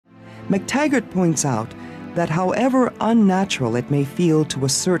McTaggart points out that however unnatural it may feel to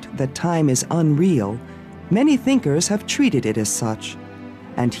assert that time is unreal, many thinkers have treated it as such,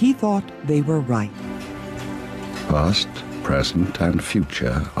 and he thought they were right. Past, present, and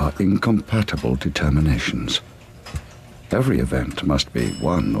future are incompatible determinations. Every event must be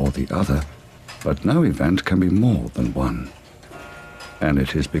one or the other, but no event can be more than one. And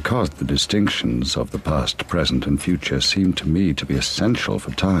it is because the distinctions of the past, present, and future seem to me to be essential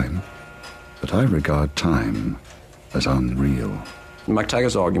for time that I regard time as unreal.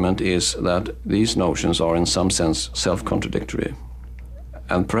 McTaggart's argument is that these notions are in some sense self-contradictory.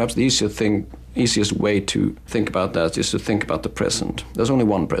 And perhaps the easiest way to think about that is to think about the present. There's only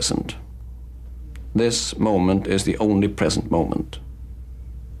one present. This moment is the only present moment.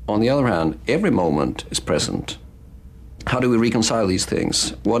 On the other hand, every moment is present. How do we reconcile these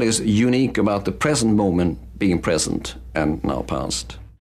things? What is unique about the present moment being present and now past?